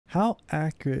How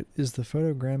accurate is the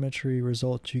photogrammetry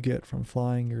result you get from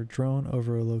flying your drone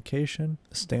over a location,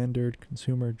 a standard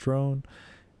consumer drone?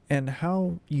 And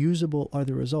how usable are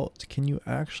the results? Can you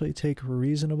actually take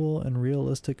reasonable and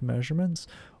realistic measurements,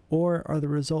 or are the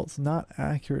results not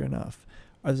accurate enough?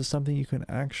 Is it something you can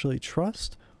actually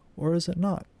trust, or is it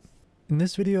not? In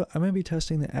this video, I'm going to be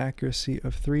testing the accuracy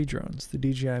of 3 drones, the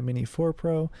DJI Mini 4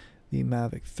 Pro, the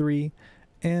Mavic 3,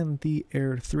 and the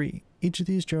Air 3. Each of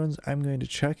these drones I'm going to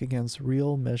check against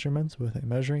real measurements with a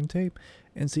measuring tape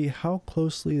and see how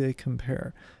closely they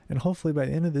compare. And hopefully by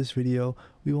the end of this video,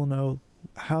 we will know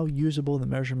how usable the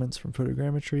measurements from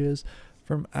photogrammetry is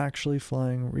from actually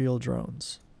flying real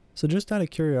drones. So just out of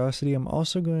curiosity, I'm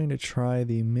also going to try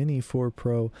the Mini 4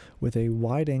 Pro with a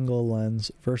wide-angle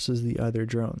lens versus the other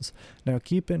drones. Now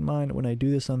keep in mind when I do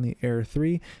this on the Air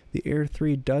 3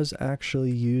 does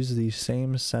actually use the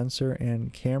same sensor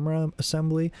and camera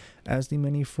assembly as the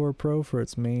Mini 4 Pro for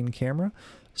its main camera.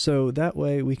 So that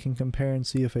way we can compare and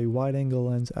see if a wide-angle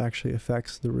lens actually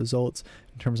affects the results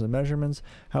in terms of measurements.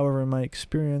 However, in my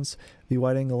experience, the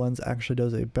wide-angle lens actually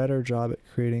does a better job at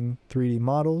creating 3D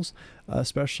models,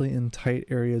 especially in tight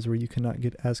areas where you cannot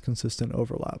get as consistent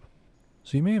overlap.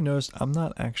 So you may have noticed I'm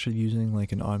not actually using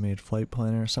like an automated flight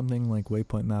planner, something like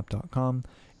waypointmap.com,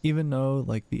 even though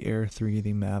like the Air 3,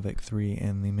 the Mavic 3,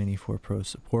 and the Mini 4 Pro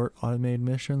support automated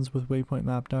missions with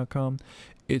waypointmap.com.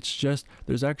 It's just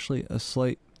there's actually a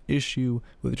slight issue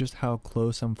with just how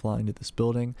close I'm flying to this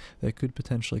building that could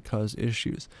potentially cause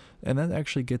issues, and that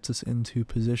actually gets us into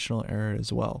positional error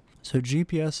as well. So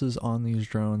GPSs on these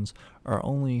drones are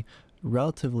only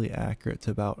relatively accurate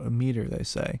to about 1 meter, they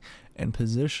say, and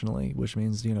positionally, which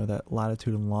means that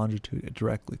latitude and longitude, it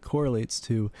directly correlates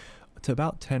to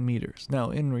about 10 meters. Now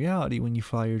in reality, when you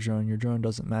fly your drone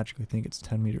doesn't magically think it's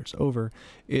 10 meters over.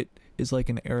 It is like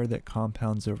an error that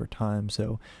compounds over time.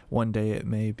 So one day it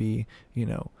may be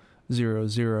 0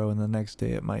 0, and the next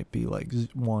day it might be like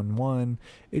 1 1.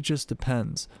 It just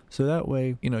depends. So that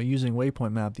way, using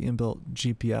Waypoint Map, the inbuilt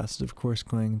GPS is of course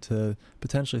going to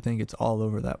potentially think it's all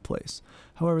over that place.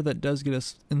 However, that does get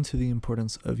us into the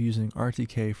importance of using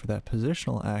RTK for that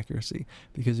positional accuracy,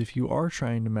 because if you are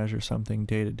trying to measure something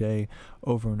day to day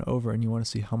over and over and you want to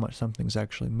see how much something's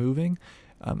actually moving,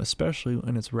 especially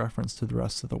when it's referenced to the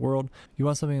rest of the world, you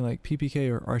want something like PPK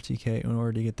or RTK in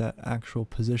order to get that actual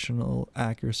positional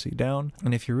accuracy down.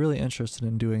 And if you're really interested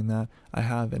in doing that, I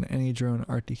have an AnyDrone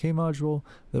RTK module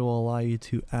that will allow you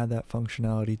to add that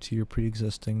functionality to your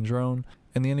pre-existing drone.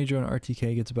 And the AnyDrone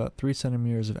RTK gets about 3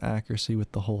 centimeters of accuracy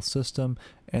with the whole system,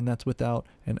 and that's without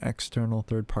an external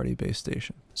third-party base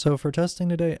station. So for testing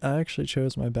today, I actually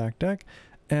chose my back deck,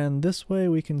 and this way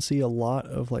we can see a lot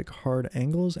of like hard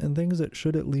angles and things that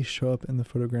should at least show up in the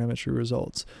photogrammetry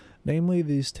results. Namely,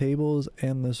 these tables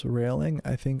and this railing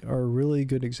I think are really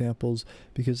good examples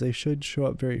because they should show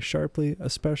up very sharply,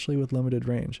 especially with limited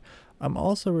range. I'm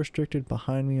also restricted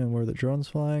behind me on where the drone's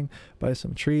flying by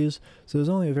some trees, so there's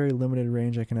only a very limited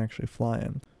range I can actually fly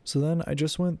in. So then I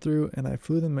just went through and I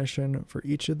flew the mission for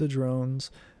each of the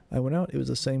drones. I went out, it was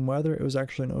the same weather, it was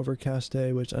actually an overcast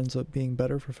day, which ends up being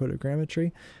better for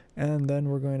photogrammetry, and then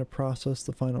we're going to process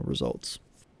the final results.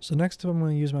 So next up, I'm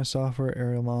going to use my software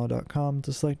aerialmodel.com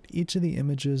to select each of the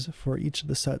images for each of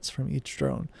the sets from each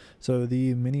drone. So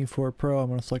the Mini 4 Pro, I'm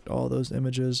going to select all those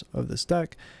images of this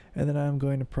deck, and then I'm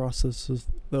going to process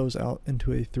those out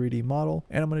into a 3D model,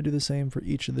 and I'm going to do the same for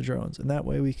each of the drones, and that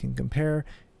way we can compare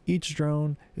each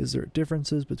drone. Is there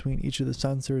differences between each of the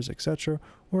sensors, etc.,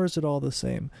 or is it all the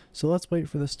same? So let's wait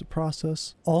for this to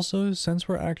process. Also, since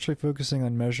we're actually focusing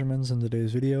on measurements in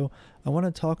today's video, I want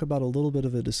to talk about a little bit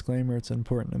of a disclaimer it's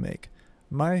important to make.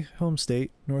 My home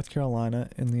state, North Carolina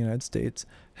in the United States,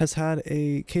 has had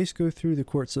a case go through the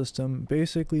court system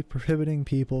basically prohibiting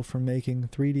people from making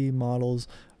 3D models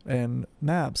and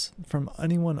maps from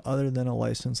anyone other than a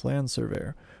licensed land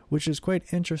surveyor, which is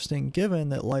quite interesting given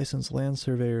that licensed land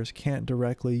surveyors can't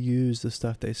directly use the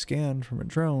stuff they scanned from a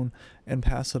drone and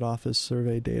pass it off as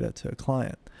survey data to a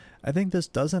client. I think this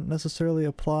doesn't necessarily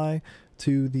apply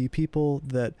to the people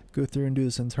that go through and do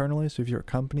this internally, so if you're a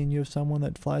company and you have someone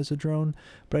that flies a drone,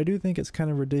 but I do think it's kind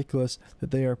of ridiculous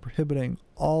that they are prohibiting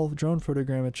all drone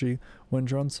photogrammetry when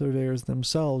drone surveyors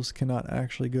themselves cannot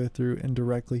actually go through and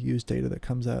directly use data that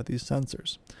comes out of these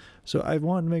sensors. So I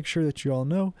want to make sure that you all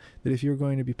know that if you're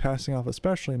going to be passing off,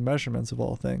 especially measurements of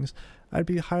all things, I'd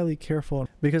be highly careful,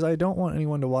 because I don't want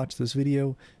anyone to watch this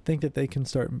video think that they can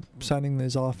start signing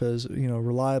these off as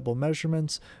reliable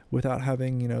measurements without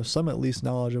having some at least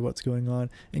knowledge of what's going on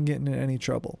and getting in any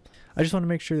trouble. I just want to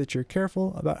make sure that you're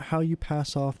careful about how you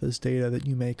pass off this data that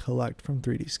you may collect from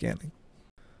 3D scanning.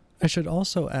 I should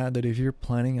also add that if you're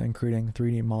planning on creating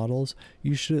 3D models,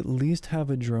 you should at least have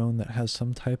a drone that has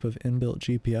some type of inbuilt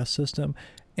GPS system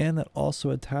and that also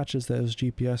attaches those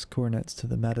GPS coordinates to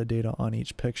the metadata on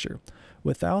each picture.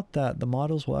 Without that, the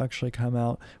models will actually come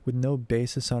out with no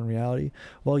basis on reality.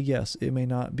 While yes, it may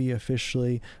not be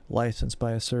officially licensed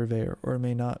by a surveyor or it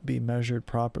may not be measured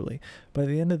properly. By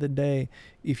the end of the day,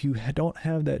 if you don't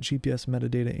have that GPS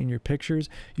metadata in your pictures,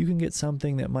 you can get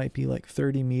something that might be like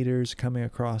 30 meters coming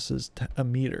across as a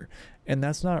meter. And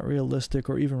that's not realistic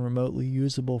or even remotely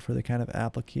usable for the kind of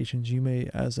applications you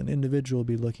may, as an individual,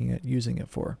 be looking at using it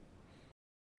for.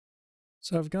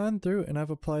 So I've gone through and I've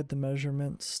applied the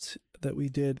measurements that we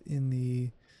did in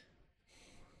the...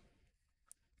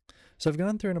 So I've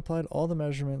gone through and applied all the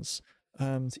measurements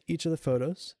to each of the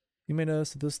photos. You may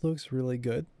notice that this looks really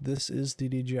good. This is the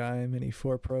DJI Mini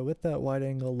 4 Pro with that wide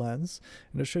angle lens.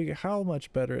 And to show you how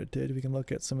much better it did, we can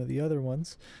look at some of the other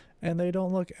ones. And they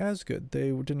don't look as good.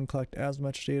 They didn't collect as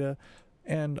much data.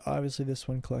 And obviously this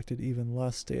one collected even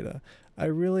less data. I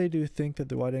really do think that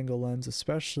the wide angle lens,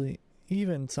 especially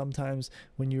even sometimes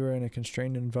when you're in a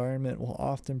constrained environment, will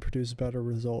often produce better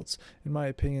results, in my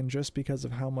opinion, just because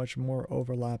of how much more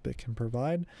overlap it can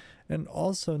provide. And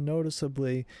also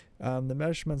noticeably, the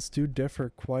measurements do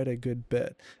differ quite a good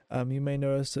bit. You may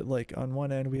notice that like on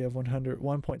one end we have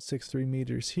 1.63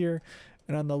 meters here,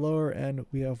 and on the lower end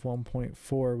we have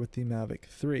 1.4 with the Mavic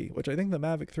 3, which I think the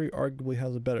Mavic 3 arguably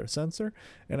has a better sensor,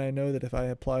 and I know that if I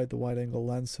applied the wide angle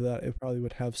lens to that, it probably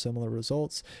would have similar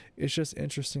results. It's just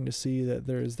interesting to see that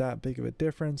there is that big of a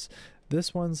difference.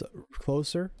 This one's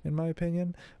closer in my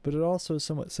opinion, but it also is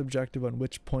somewhat subjective on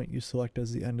which point you select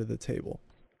as the end of the table.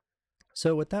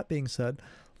 So with that being said,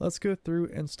 let's go through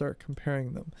and start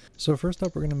comparing them. So first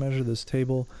up, we're going to measure this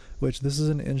table, which this is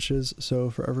in inches. So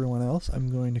for everyone else, I'm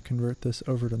going to convert this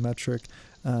over to metric,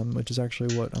 which is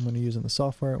actually what I'm going to use in the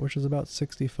software, which is about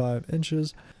 65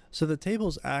 inches. So the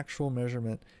table's actual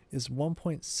measurement is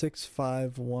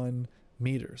 1.651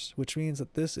 meters, which means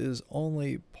that this is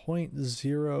only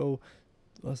 0.0,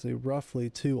 let's say roughly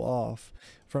 2 off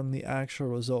from the actual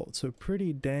result. So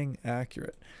pretty dang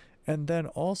accurate. And then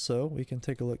also we can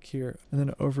take a look here, and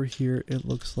then over here it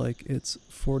looks like it's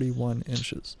 41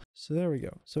 inches. So there we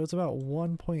go. So it's about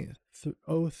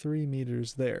 1.03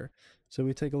 meters there. So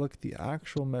we take a look at the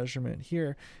actual measurement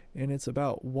here, and it's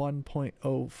about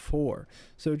 1.04.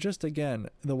 So just again,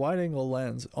 the wide angle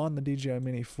lens on the DJI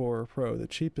Mini 4 Pro, the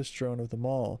cheapest drone of them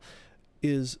all,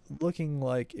 is looking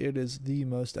like it is the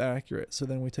most accurate. So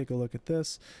then we take a look at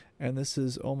this, and this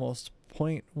is almost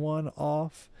 0.1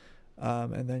 off.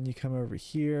 And then you come over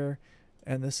here,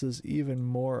 and this is even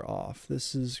more off.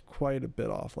 This is quite a bit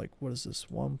off. Like, what is this?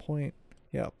 0.2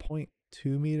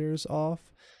 meters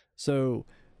off. So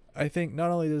I think not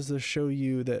only does this show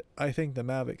you that I think the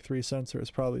Mavic 3 sensor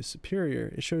is probably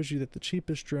superior, it shows you that the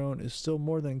cheapest drone is still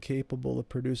more than capable of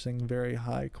producing very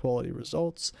high quality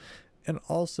results. And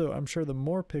also, I'm sure the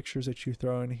more pictures that you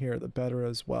throw in here, the better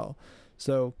as well.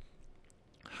 So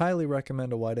highly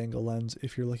recommend a wide angle lens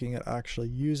if you're looking at actually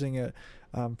using it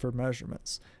for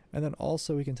measurements. And then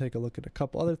also we can take a look at a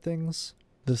couple other things.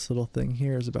 This little thing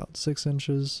here is about 6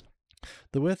 inches.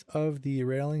 The width of the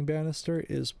railing banister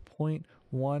is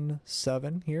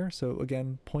 0.17 here. So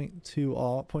again, 0.2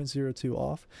 off, 0.02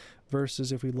 off,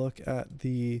 versus if we look at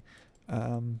the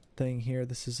thing here,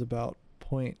 this is about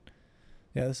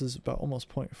this is about almost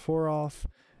 0.4 off.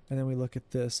 And then we look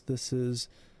at this, this is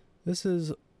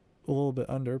a little bit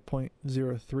under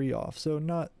 0.03 off, so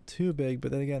not too big,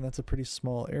 but then again, that's a pretty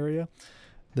small area.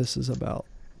 This is about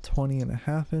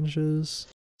 20.5 inches.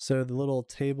 So the little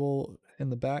table in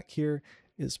the back here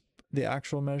is the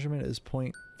actual measurement is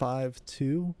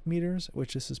 0.52 meters,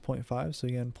 which this is 0.5, so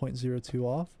again 0.02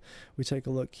 off. We take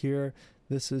a look here,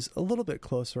 this is a little bit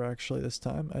closer actually this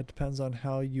time. It depends on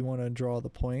how you want to draw the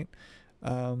point.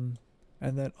 And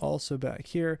then also back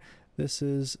here, this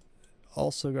is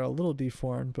also got a little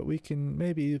deformed, but we can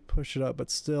maybe push it up,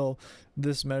 but still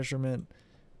this measurement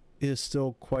is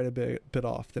still quite a bit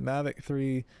off. The Mavic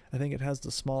 3, I think it has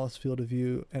the smallest field of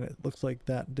view, and it looks like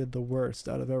that did the worst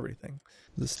out of everything.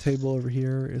 This table over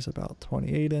here is about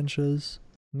 28 inches.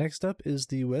 Next up is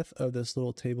the width of this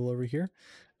little table over here,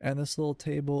 and this little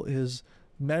table is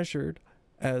measured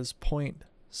as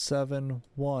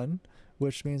 0.71,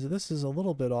 which means that this is a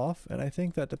little bit off, and I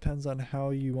think that depends on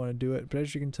how you want to do it. But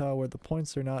as you can tell, where the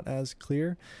points are not as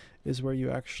clear is where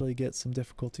you actually get some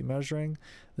difficulty measuring.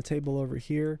 The table over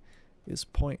here is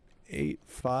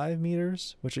 0.85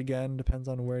 meters, which again depends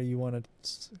on where you want to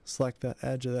select that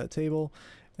edge of that table.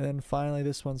 And then finally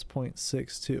this one's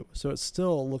 0.62. So it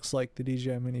still looks like the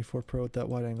DJI Mini 4 Pro with that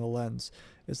wide angle lens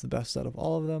is the best out of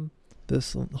all of them.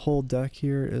 This whole deck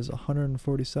here is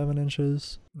 147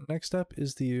 inches. Next up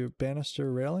is the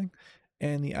banister railing,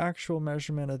 and the actual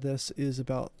measurement of this is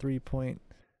about it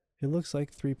looks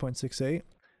like 3.68.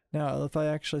 Now, if I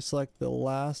actually select the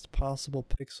last possible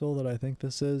pixel that I think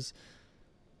this is,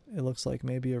 it looks like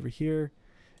maybe over here,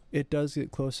 it does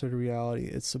get closer to reality.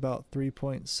 It's about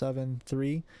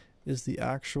 3.73 is the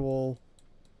actual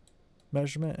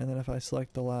measurement, and then if I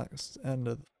select the last end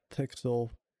of the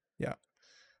pixel, yeah,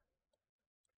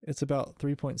 it's about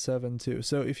 3.72.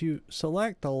 So if you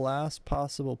select the last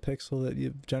possible pixel that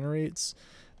it generates,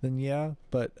 then yeah,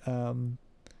 but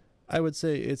I would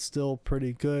say it's still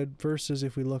pretty good versus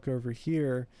if we look over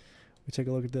here, we take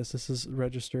a look at this. This is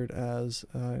registered as,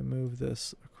 I move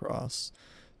this across,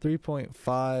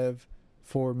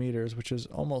 3.54 meters, which is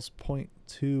almost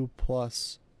 0.2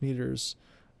 plus meters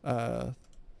off.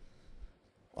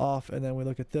 And then we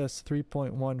look at this,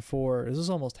 3.14. This is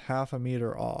almost half a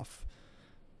meter off.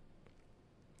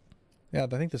 Yeah, I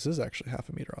think this is actually half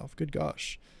a meter off. Good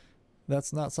gosh.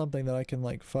 That's not something that I can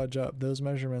like fudge up. Those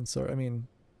measurements are, I mean,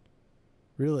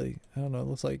 really, I don't know, it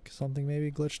looks like something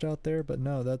maybe glitched out there, but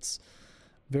no, that's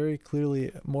very clearly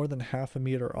more than half a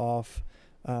meter off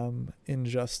in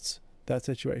just that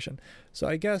situation. So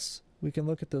I guess we can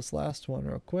look at this last one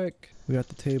real quick. We got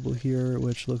the table here,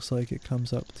 which looks like it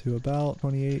comes up to about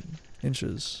 28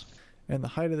 inches. And the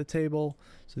height of the table,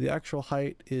 so the actual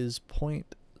height is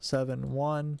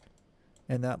 0.71,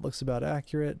 and that looks about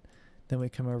accurate. Then we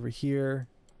come over here,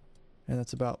 and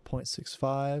that's about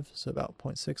 0.65, so about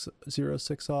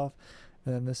 0.606 off,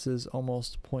 and then this is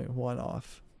almost 0.1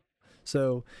 off.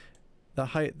 So the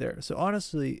height there. So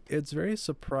honestly, it's very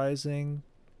surprising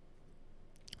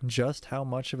just how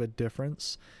much of a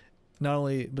difference, not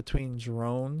only between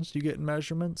drones you get in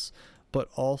measurements, but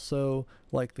also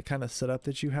like the kind of setup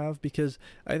that you have, because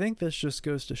I think this just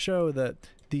goes to show that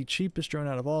the cheapest drone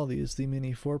out of all these, the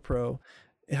Mini 4 Pro,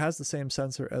 it has the same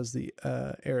sensor as the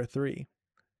Air 3.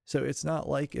 So it's not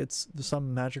like it's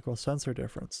some magical sensor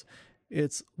difference.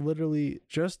 It's literally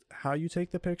just how you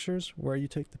take the pictures, where you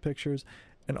take the pictures,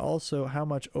 and also how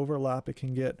much overlap it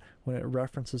can get when it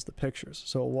references the pictures.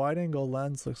 So a wide angle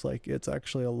lens looks like it's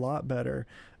actually a lot better,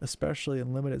 especially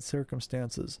in limited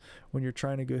circumstances when you're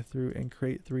trying to go through and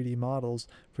create 3D models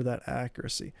for that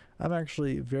accuracy. I'm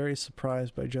actually very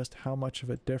surprised by just how much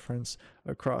of a difference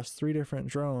across 3 different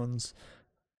drones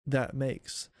that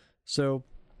makes. So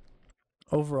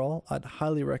overall, I'd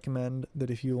highly recommend that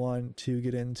if you want to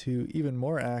get into even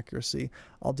more accuracy,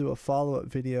 I'll do a follow-up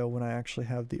video when I actually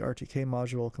have the RTK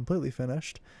module completely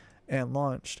finished and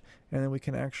launched, and then we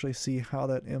can actually see how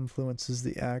that influences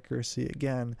the accuracy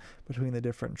again between the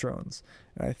different drones.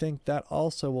 And I think that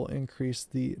also will increase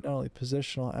the not only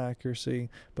positional accuracy,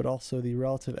 but also the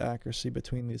relative accuracy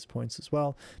between these points as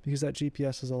well, because that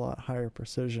GPS has a lot higher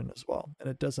precision as well, and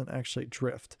it doesn't actually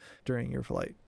drift during your flight.